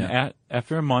want, and then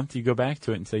after a month, you go back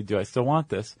to it and say, do I still want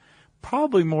this?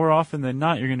 Probably more often than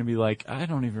not, you're going to be like, I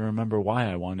don't even remember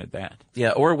why I wanted that.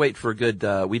 Yeah, or wait for a good,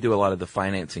 we do a lot of the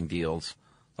financing deals.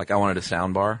 Like I wanted a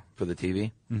sound bar for the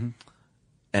TV,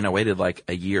 and I waited like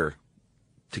a year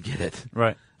to get it.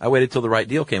 Right. I waited till the right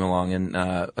deal came along, and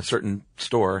a certain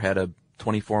store had a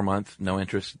 24-month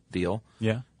no-interest deal.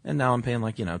 Yeah. And now I'm paying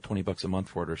like, $20 a month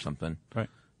for it or something. Right.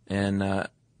 And,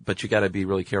 but you got to be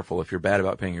really careful. If you're bad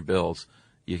about paying your bills,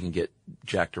 you can get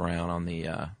jacked around on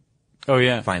the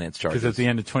finance charges. Because at the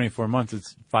end of 24 months,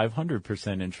 it's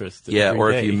 500% interest. Yeah,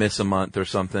 or day. if you miss a month or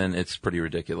something, it's pretty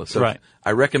ridiculous. So right.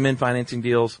 I recommend financing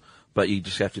deals, but you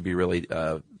just have to be really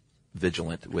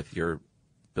vigilant with your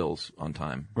bills on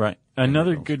time. Right.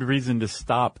 Another good reason to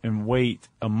stop and wait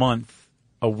a month,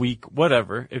 a week,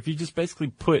 whatever, if you just basically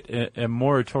put a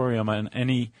moratorium on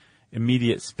any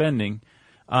immediate spending,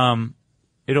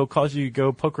 it'll cause you to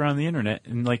go poke around the internet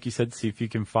and, like you said, see if you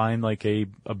can find like a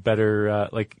better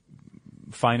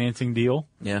financing deal.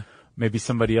 Yeah. Maybe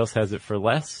somebody else has it for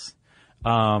less.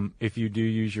 If you do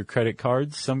use your credit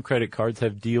cards, some credit cards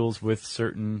have deals with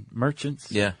certain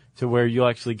merchants. Yeah. To where you'll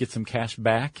actually get some cash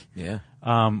back. Yeah.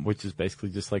 Which is basically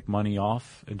just like money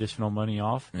off, additional money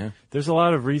off. Yeah. There's a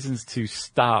lot of reasons to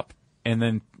stop and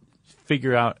then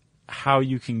figure out how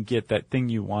you can get that thing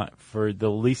you want for the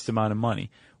least amount of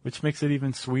money, which makes it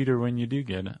even sweeter when you do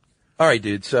get it. All right,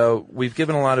 dude. So we've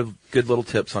given a lot of good little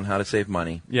tips on how to save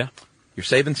money. Yeah. You're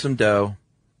saving some dough.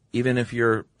 Even if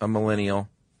you're a millennial,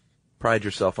 pride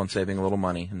yourself on saving a little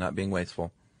money and not being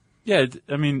wasteful. Yeah.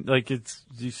 I mean,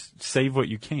 you save what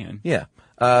you can. Yeah.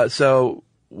 So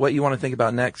what you want to think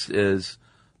about next is,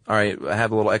 all right, I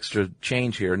have a little extra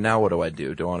change here. Now what do I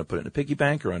do? Do I want to put it in a piggy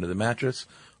bank or under the mattress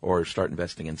or start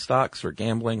investing in stocks or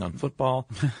gambling on football?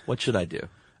 What should I do?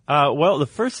 Well, the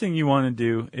first thing you want to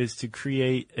do is to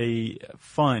create a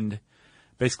fund,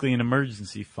 basically an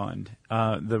emergency fund.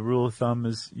 The rule of thumb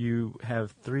is you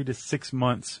have 3 to 6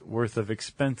 months worth of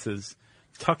expenses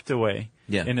tucked away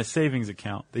in a savings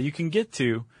account that you can get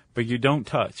to, but you don't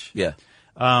touch. Yeah.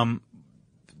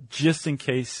 Just in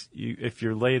case if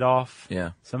you're laid off,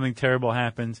 something terrible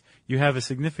happens, you have a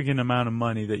significant amount of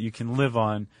money that you can live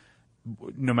on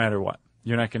no matter what.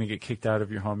 You're not going to get kicked out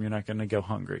of your home. You're not going to go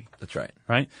hungry. That's right.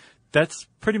 Right? That's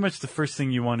pretty much the first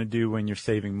thing you want to do when you're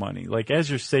saving money. Like as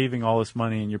you're saving all this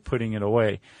money and you're putting it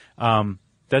away,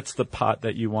 that's the pot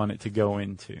that you want it to go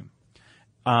into.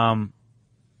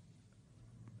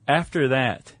 After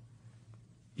that,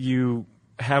 you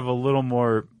have a little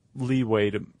more leeway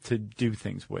to do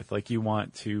things with. Like you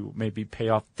want to maybe pay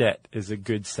off debt is a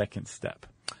good second step.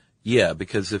 Yeah,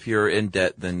 because if you're in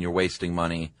debt, then you're wasting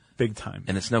money. Big time.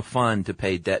 And it's no fun to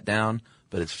pay debt down,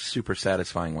 but it's super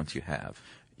satisfying once you have.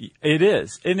 It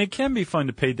is. And it can be fun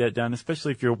to pay debt down,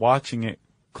 especially if you're watching it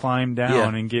climb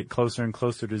down and get closer and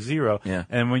closer to zero. Yeah.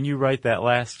 And when you write that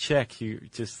last check, you're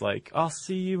just like, I'll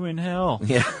see you in hell.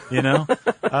 Yeah. You know?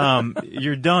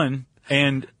 You're done.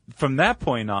 And from that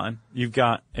point on, you've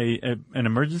got an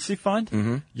emergency fund.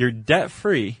 Mm-hmm. You're debt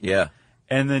free. Yeah.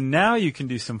 And then now you can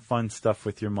do some fun stuff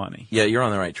with your money. Yeah, you're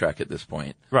on the right track at this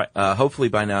point. Right. Hopefully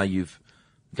by now you've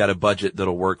got a budget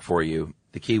that'll work for you.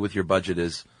 The key with your budget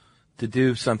is to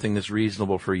do something that's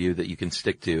reasonable for you that you can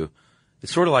stick to.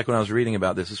 It's sort of like when I was reading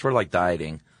about this, it's sort of like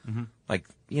dieting. Like,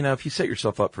 if you set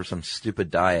yourself up for some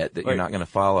stupid diet that you're Like, not going to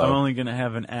follow. I'm only going to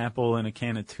have an apple and a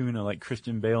can of tuna like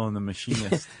Christian Bale in The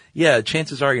Machinist. Yeah,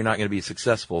 chances are you're not going to be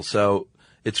successful. So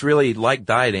it's really like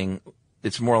dieting.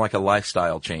 It's more like a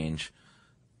lifestyle change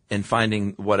and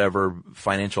finding whatever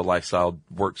financial lifestyle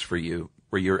works for you,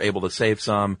 where you're able to save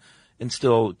some and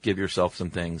still give yourself some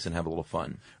things and have a little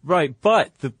fun. Right,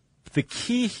 but the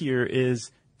key here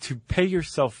is to pay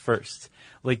yourself first.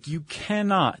 Like, you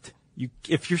cannot,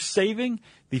 if you're saving,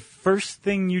 the first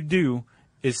thing you do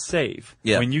is save.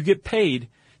 Yeah. When you get paid,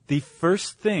 the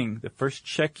first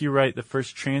check you write, the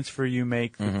first transfer you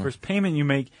make, the first payment you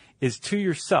make is to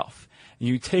yourself. And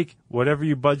you take whatever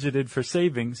you budgeted for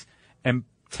savings and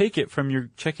take it from your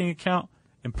checking account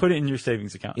and put it in your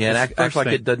savings account. Yeah, and That's the act first like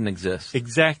thing. it doesn't exist.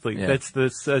 Exactly. Yeah. That's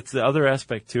the other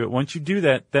aspect to it. Once you do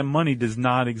that, that money does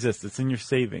not exist. It's in your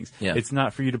savings. Yeah. It's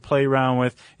not for you to play around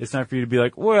with. It's not for you to be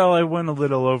like, well, I went a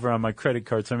little over on my credit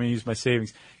card, so I'm going to use my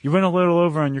savings. You went a little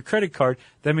over on your credit card,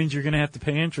 that means you're going to have to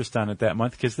pay interest on it that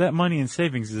month because that money in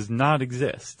savings does not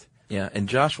exist. Yeah, and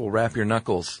Josh will wrap your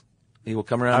knuckles. He will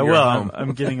come around I your will. home.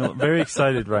 I'm getting very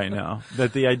excited right now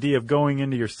that the idea of going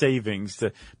into your savings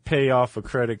to pay off a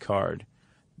credit card,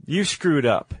 you screwed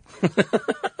up.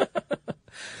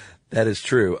 That is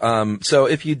true. So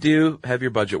if you do have your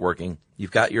budget working,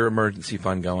 you've got your emergency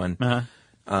fund going,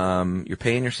 you're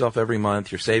paying yourself every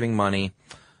month, you're saving money,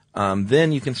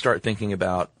 then you can start thinking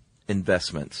about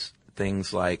investments,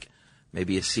 things like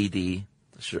maybe a CD,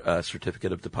 a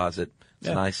certificate of deposit. It's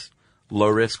a nice low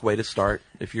risk way to start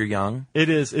if you're young. It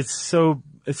is. It's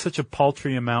such a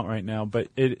paltry amount right now, but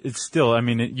it's still,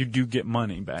 you do get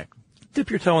money back. Dip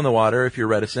your toe in the water if you're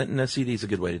reticent, and a CD is a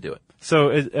good way to do it. So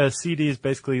a CD is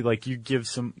basically like you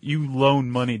loan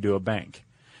money to a bank,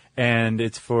 and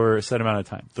it's for a set amount of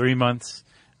time, 3 months,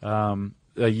 a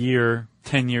year,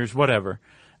 10 years, whatever.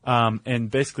 And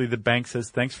basically the bank says,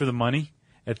 thanks for the money.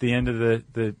 At the end of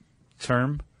the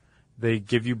term, they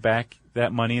give you back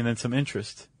that money and then some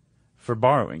interest for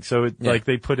borrowing. So like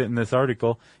they put it in this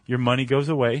article, your money goes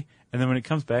away, and then when it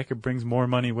comes back, it brings more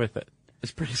money with it.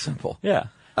 It's pretty simple. Yeah.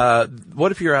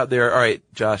 What if you're out there? All right,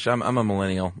 Josh, I'm a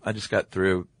millennial. I just got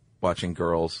through watching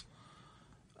Girls.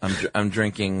 I'm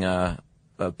drinking a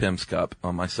Pim's Cup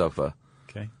on my sofa.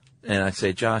 Okay. And I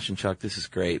say, Josh and Chuck, this is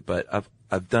great, but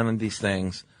I've done these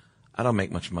things. I don't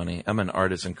make much money. I'm an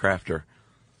artisan crafter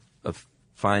of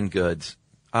fine goods.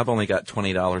 I've only got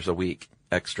 $20 a week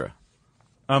extra.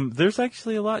 There's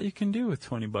actually a lot you can do with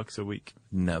 $20 a week.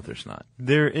 No, there's not.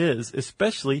 There is,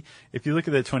 especially if you look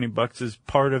at that $20 as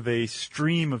part of a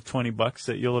stream of $20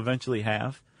 that you'll eventually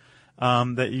have,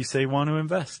 that you say want to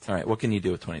invest. All right, what can you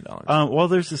do with $20? Well,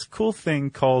 there's this cool thing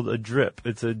called a DRIP.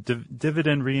 It's a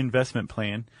dividend reinvestment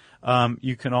plan.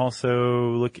 You can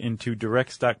also look into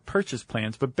direct stock purchase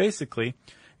plans, but basically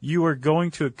you are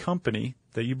going to a company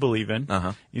that you believe in.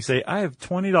 You say, I have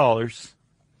 $20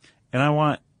 and I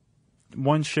want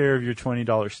one share of your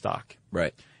 $20 stock.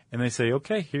 Right. And they say,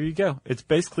 okay, here you go. It's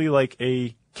basically like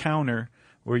a counter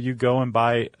where you go and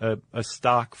buy a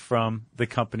stock from the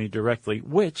company directly,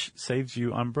 which saves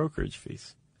you on brokerage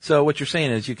fees. So what you're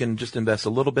saying is you can just invest a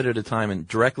little bit at a time and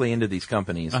directly into these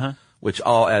companies, which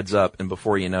all adds up, and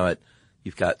before you know it,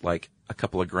 you've got like a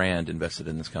couple of grand invested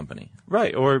in this company.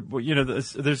 Right. Or,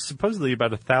 there's supposedly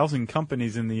about 1,000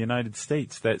 companies in the United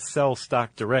States that sell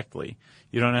stock directly.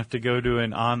 You don't have to go to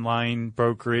an online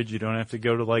brokerage. You don't have to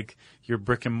go to like your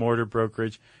brick and mortar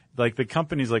brokerage. Like the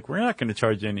company's like, we're not going to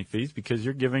charge any fees because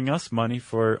you're giving us money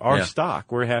for our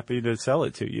stock. We're happy to sell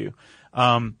it to you.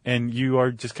 And you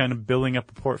are just kind of building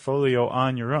up a portfolio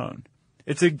on your own.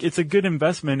 It's a good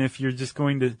investment if you're just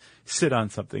going to sit on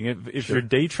something. If you're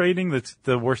day trading, that's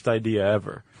the worst idea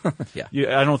ever.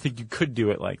 I don't think you could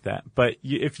do it like that. But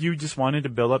if you just wanted to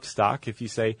build up stock, if you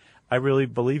say, I really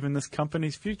believe in this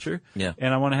company's future,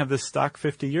 and I want to have this stock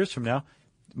 50 years from now,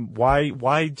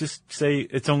 why just say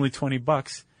it's only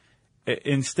 $20?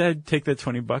 Instead, take that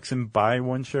 $20 and buy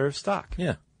one share of stock.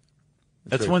 Yeah.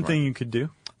 That's one thing you could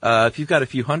do. If you've got a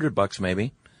few $100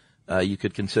 maybe, you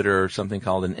could consider something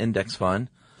called an index fund.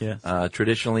 Yes.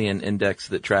 Traditionally, an index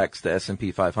that tracks the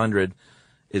S&P 500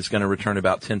 is going to return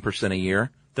about 10% a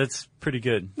year. That's pretty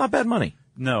good. Not bad money.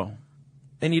 No.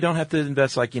 And you don't have to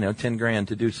invest like, 10 grand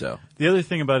to do so. The other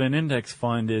thing about an index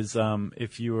fund is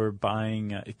if you are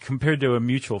buying, compared to a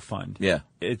mutual fund,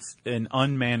 it's an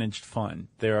unmanaged fund.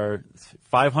 There are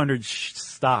 500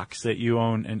 stocks that you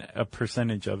own a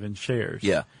percentage of in shares.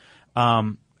 Yeah.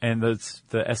 And that's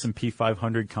the S&P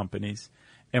 500 companies.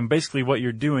 And basically what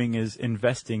you're doing is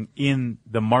investing in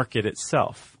the market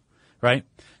itself, right?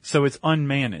 So it's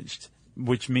unmanaged.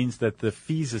 which means that the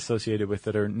fees associated with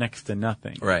it are next to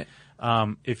nothing. Right.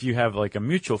 If you have like a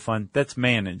mutual fund, that's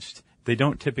managed. They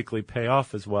don't typically pay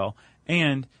off as well,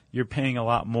 and you're paying a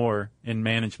lot more in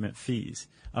management fees.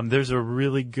 There's a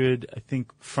really good, I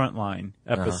think, Frontline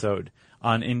episode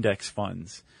on index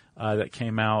funds that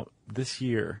came out this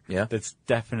year. Yeah. That's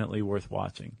definitely worth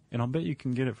watching. And I'll bet you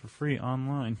can get it for free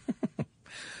online.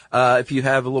 If you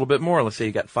have a little bit more, let's say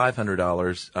you got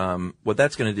 $500, what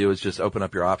that's going to do is just open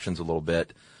up your options a little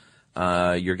bit.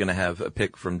 You're going to have a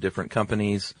pick from different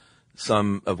companies,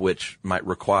 some of which might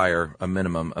require a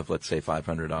minimum of, let's say,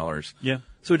 $500. Yeah.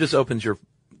 So it just opens your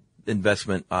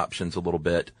investment options a little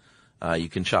bit. You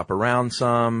can shop around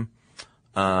some.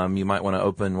 You might want to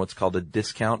open what's called a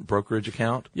discount brokerage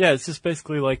account. Yeah, it's just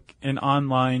basically like an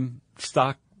online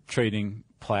stock trading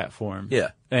platform. Yeah.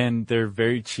 And they're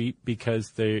very cheap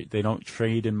because they don't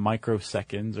trade in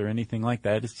microseconds or anything like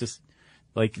that. It's just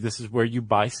like this is where you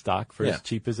buy stock for as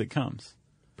cheap as it comes.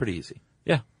 Pretty easy.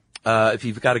 Yeah. If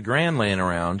you've got $1,000 laying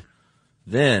around,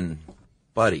 then,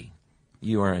 buddy,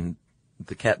 you are in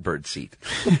the catbird seat.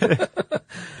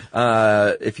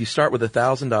 If you start with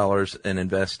 $1,000 and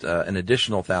invest an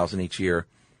additional $1,000 each year,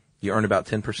 you earn about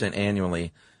 10%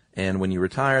 annually. And when you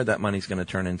retire, that money's going to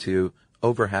turn into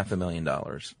over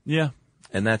 $500,000. Yeah.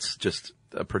 And that's just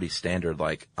a pretty standard,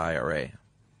 like, IRA.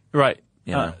 Right.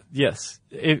 You know? Yes.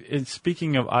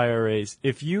 Speaking of IRAs,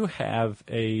 if you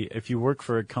work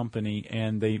for a company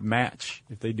and they match,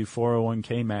 if they do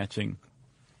 401k matching,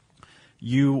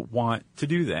 you want to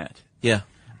do that. Yeah.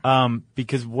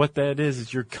 Because what that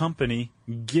is your company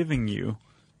giving you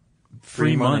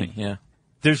free money. Yeah.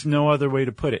 There's no other way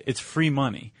to put it. It's free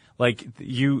money. Like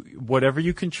whatever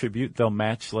you contribute, they'll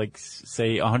match, like,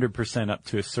 say 100% up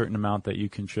to a certain amount that you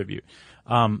contribute.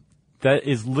 That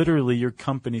is literally your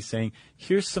company saying,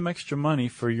 here's some extra money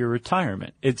for your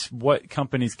retirement. It's what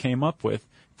companies came up with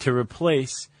to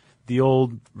replace the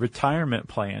old retirement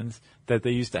plans that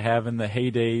they used to have in the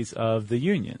heydays of the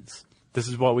unions. This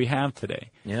is what we have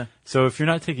today. Yeah. So if you're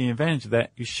not taking advantage of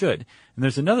that, you should. And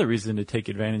there's another reason to take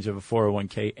advantage of a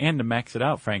 401k and to max it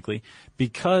out, frankly,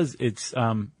 because it's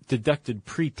deducted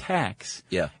pre-tax.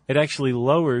 Yeah. It actually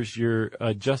lowers your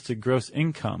adjusted gross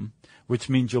income, which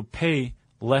means you'll pay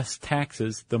less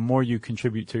taxes the more you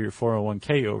contribute to your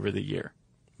 401k over the year.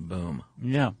 Boom.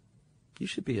 Yeah. You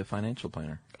should be a financial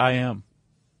planner I am.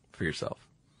 for yourself.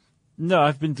 No,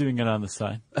 I've been doing it on the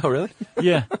side. Oh, really?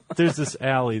 Yeah. There's this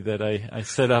alley that I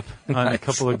set up on a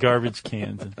couple of garbage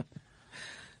cans. And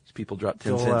People drop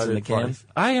 10 dole cents out in the can. advice.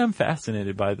 I am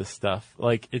fascinated by this stuff.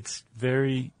 Like, it's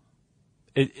very...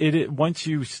 It once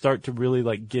you start to really,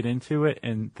 like, get into it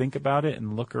and think about it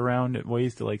and look around at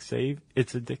ways to, like, save,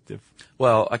 it's addictive.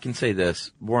 Well, I can say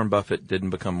this. Warren Buffett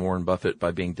didn't become Warren Buffett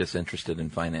by being disinterested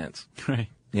in finance. Right.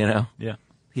 You know? Yeah.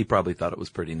 He probably thought it was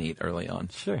pretty neat early on.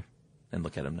 Sure. And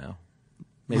look at him now.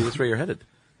 Maybe that's where you're headed.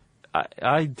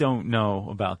 I don't know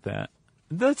about that.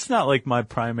 That's not, like, my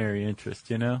primary interest,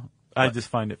 you know? I just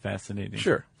find it fascinating.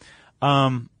 Sure.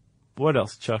 What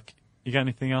else, Chuck? You got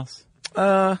anything else?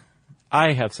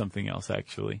 I have something else,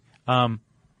 actually.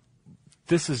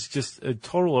 This is just a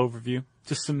total overview,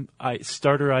 just some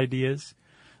starter ideas.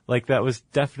 Like, that was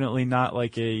definitely not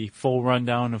like a full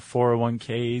rundown of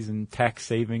 401ks and tax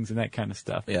savings and that kind of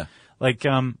stuff. Yeah. Like,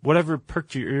 whatever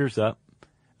perked your ears up,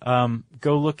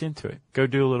 go look into it. Go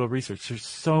do a little research. There's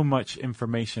so much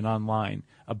information online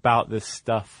about this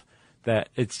stuff that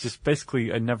it's just basically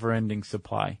a never-ending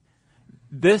supply.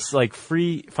 This, like,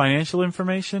 free financial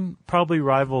information probably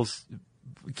rivals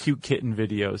cute kitten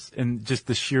videos and just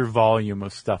the sheer volume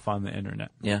of stuff on the internet.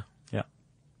 Yeah. Yeah.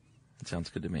 It sounds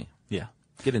good to me. Yeah.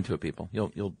 Get into it, people.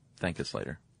 You'll thank us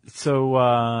later.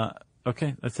 So,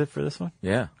 okay, that's it for this one?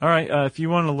 Yeah. All right, if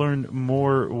you want to learn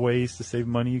more ways to save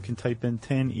money, you can type in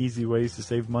 10 easy ways to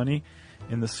save money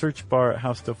in the search bar at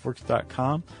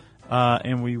howstuffworks.com.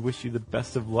 And we wish you the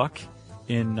best of luck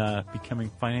in becoming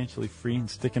financially free and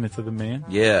sticking it to the man.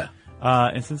 Yeah.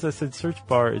 And since I said search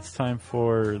bar, it's time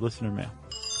for listener mail.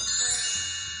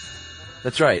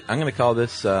 That's right. I'm going to call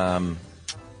this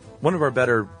one of our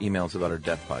better emails about our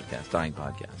death podcast, dying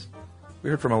podcast.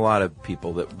 We heard from a lot of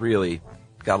people that really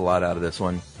got a lot out of this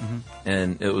one,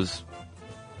 and it was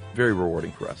very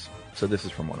rewarding for us. So this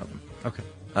is from one of them. Okay.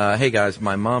 Hey, guys.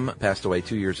 My mom passed away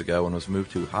 2 years ago and was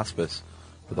moved to hospice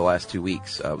for the last 2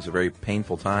 weeks. It was a very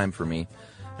painful time for me,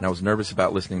 and I was nervous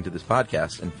about listening to this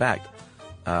podcast. In fact,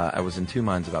 I was in two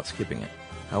minds about skipping it.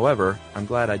 However, I'm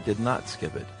glad I did not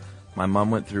skip it. My mom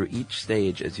went through each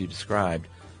stage as you described.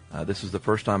 This was the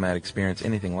first time I had experienced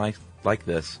anything like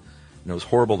this, and it was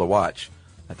horrible to watch.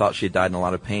 I thought she had died in a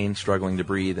lot of pain, struggling to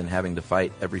breathe, and having to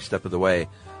fight every step of the way.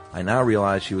 I now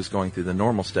realize she was going through the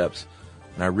normal steps,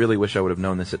 and I really wish I would have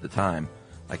known this at the time.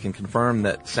 I can confirm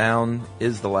that sound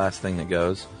is the last thing that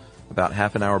goes. About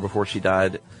half an hour before she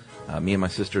died, me and my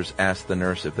sisters asked the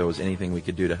nurse if there was anything we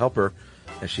could do to help her,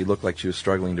 as she looked like she was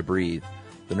struggling to breathe.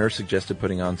 The nurse suggested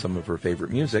putting on some of her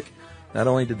favorite music. Not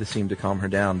only did this seem to calm her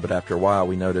down, but after a while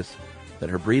we noticed that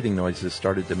her breathing noises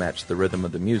started to match the rhythm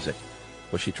of the music.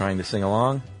 Was she trying to sing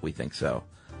along? We think so.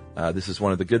 This is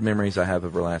one of the good memories I have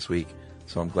of her last week,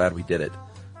 so I'm glad we did it.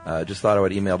 Just thought I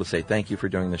would email to say thank you for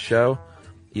doing the show.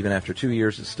 Even after 2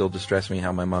 years, it still distressed me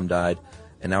how my mom died,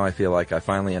 and now I feel like I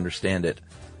finally understand it.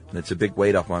 And it's a big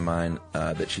weight off my mind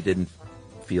that she didn't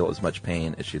feel as much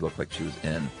pain as she looked like she was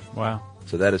in. Wow.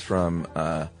 So that is from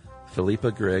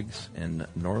Philippa Griggs in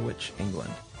Norwich,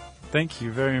 England. Thank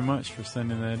you very much for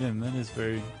sending that in.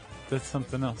 That's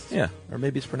something else. Yeah, or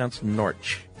maybe it's pronounced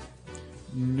Norch.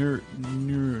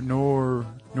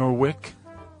 Norwick.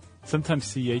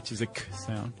 Sometimes CH is a K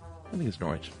sound. I think it's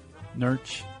Norwich.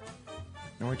 Norwich,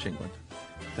 England.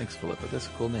 Thanks, Philippa. That's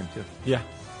a cool name, too. Yeah.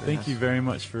 Very Thank nice. you very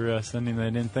much for sending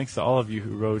that in. Thanks to all of you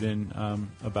who wrote in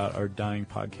about our dying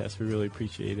podcast. We really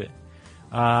appreciate it.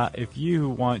 If you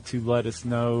want to let us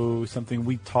know something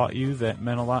we taught you that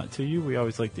meant a lot to you, we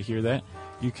always like to hear that.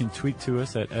 You can tweet to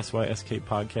us at SYSK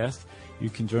Podcast. You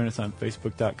can join us on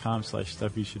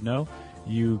Facebook.com/StuffYouShouldKnow.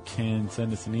 You can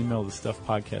send us an email to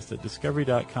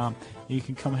StuffPodcast@Discovery.com. You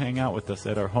can come hang out with us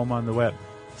at our home on the web,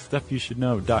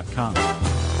 StuffYouShouldKnow.com.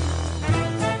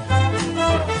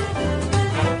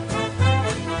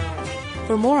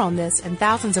 For more on this and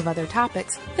thousands of other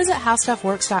topics, visit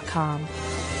HowStuffWorks.com.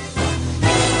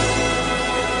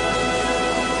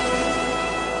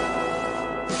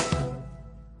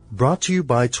 Brought to you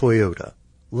by Toyota.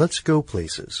 Let's go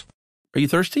places. Are you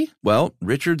thirsty? Well,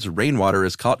 Richard's Rainwater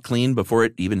is caught clean before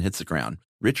it even hits the ground.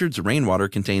 Richard's Rainwater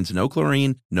contains no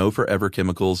chlorine, no forever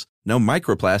chemicals, no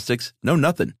microplastics, no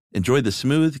nothing. Enjoy the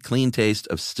smooth, clean taste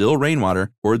of still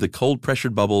rainwater or the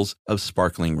cold-pressured bubbles of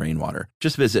sparkling rainwater.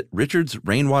 Just visit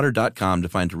richardsrainwater.com to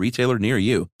find a retailer near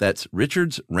you. That's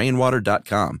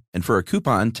richardsrainwater.com. And for a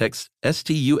coupon, text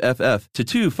STUFF to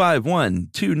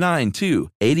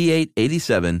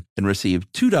 251-292-8887 and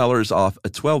receive $2 off a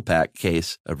 12-pack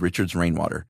case of Richard's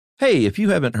Rainwater. Hey, if you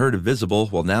haven't heard of Visible,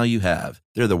 well, now you have.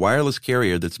 They're the wireless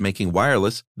carrier that's making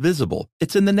wireless visible.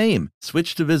 It's in the name.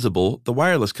 Switch to Visible, the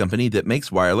wireless company that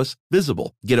makes wireless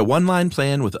visible. Get a one-line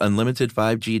plan with unlimited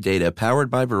 5G data powered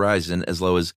by Verizon as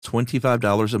low as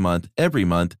 $25 a month, every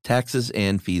month, taxes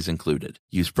and fees included.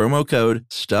 Use promo code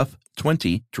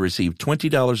STUFF20 to receive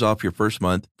 $20 off your first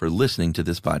month for listening to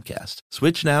this podcast.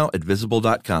 Switch now at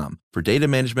Visible.com. For data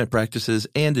management practices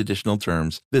and additional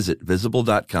terms, visit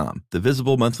Visible.com. The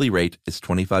Visible monthly rate is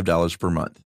 $25 per month.